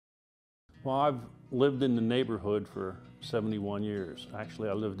Well, I've lived in the neighborhood for 71 years. Actually,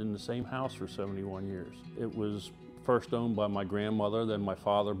 I lived in the same house for 71 years. It was first owned by my grandmother, then my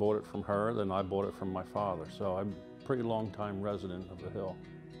father bought it from her, then I bought it from my father. So I'm a pretty long time resident of the hill.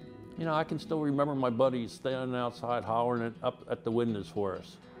 You know, I can still remember my buddies standing outside hollering it up at the windows for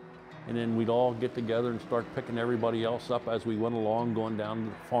us. And then we'd all get together and start picking everybody else up as we went along, going down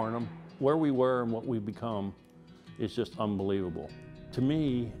to Farnham. Where we were and what we've become is just unbelievable. To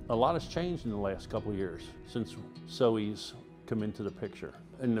me, a lot has changed in the last couple of years since SoWe's come into the picture.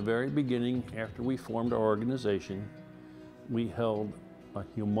 In the very beginning, after we formed our organization, we held a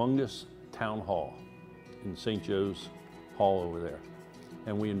humongous town hall in St. Joe's Hall over there.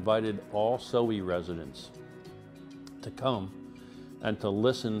 And we invited all SoWe residents to come and to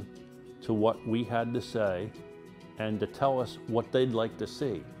listen to what we had to say and to tell us what they'd like to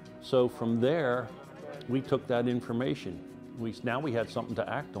see. So from there, we took that information. Now we had something to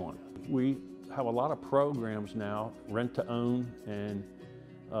act on. We have a lot of programs now, rent to own and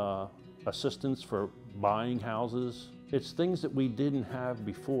assistance for buying houses. It's things that we didn't have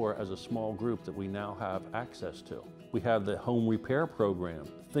before as a small group that we now have access to. We have the home repair program.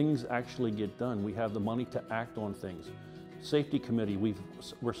 Things actually get done. We have the money to act on things. Safety committee,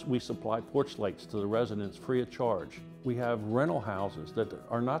 we supply porch lights to the residents free of charge. We have rental houses that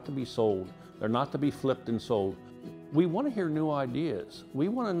are not to be sold. They're not to be flipped and sold. We want to hear new ideas. We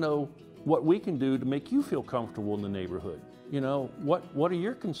want to know what we can do to make you feel comfortable in the neighborhood. You know, what are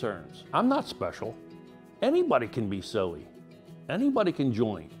your concerns? I'm not special. Anybody can be SoWe. Anybody can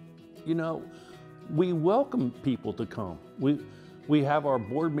join. You know, we welcome people to come. We have our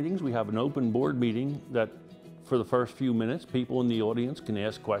board meetings. We have an open board meeting that for the first few minutes, people in the audience can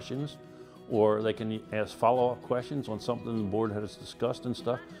ask questions or they can ask follow-up questions on something the board has discussed and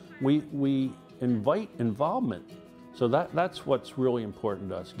stuff. We invite involvement. So that's what's really important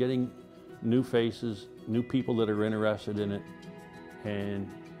to us, getting new faces, new people that are interested in it,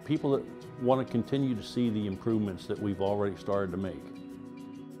 and people that want to continue to see the improvements that we've already started to make.